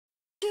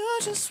You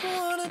just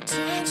want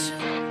attention.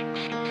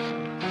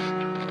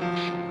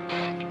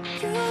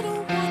 You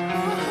don't want my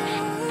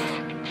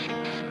heart.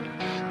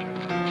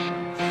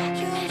 Yeah,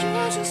 you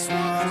just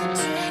want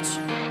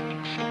attention.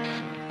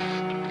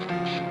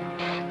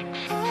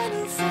 I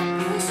knew from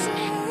the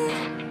start.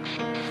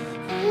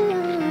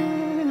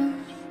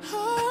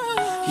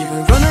 You've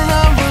been running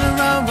around,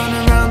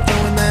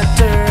 throwing that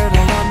dirt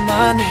all on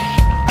my name.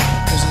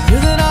 'Cause I knew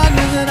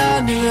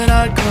that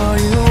I'd call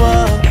you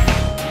up.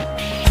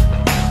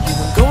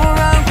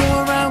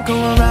 Go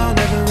around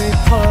every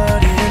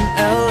party in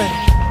LA.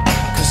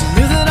 'Cause you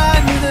knew that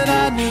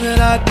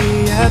I'd be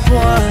at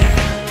one.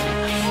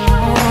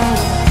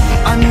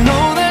 I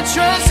know that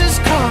dress is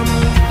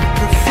karma,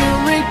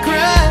 perfume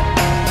regret.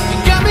 You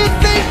got me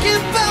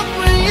thinking about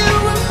when you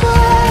were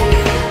mine.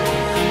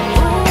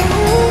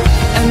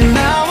 And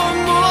now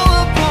I'm all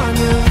up on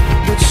you.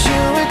 What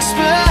you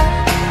expect?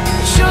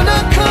 You're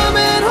not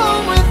coming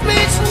home with me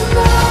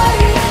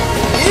tonight.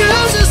 You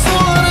just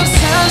want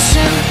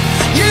attention.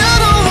 You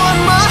don't want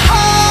my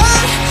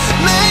heart.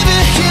 Maybe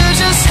you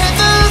just hate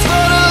the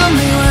thought of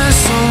me with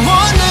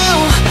someone new.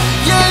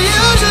 Yeah,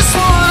 you just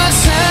want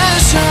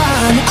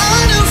attention. I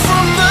knew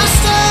from the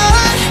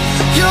start.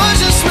 You're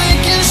just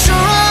making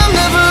sure I'm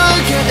never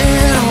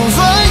getting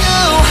over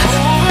you.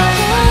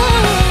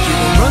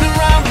 You're running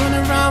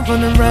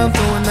around,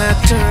 throwing that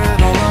dirt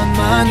all on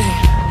my name.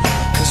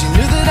 'Cause you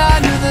knew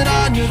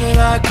that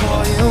I'd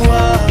call you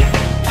up.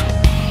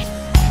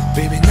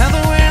 Baby, now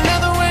that we're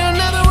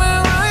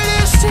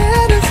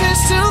standing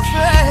face to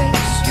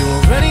face, you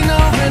already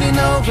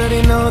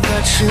know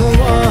that you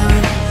won.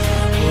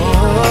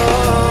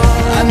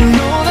 Oh, I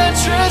know that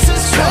dress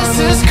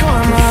is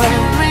karma,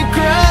 you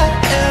regret.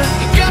 Yeah.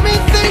 You got me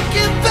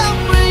thinking about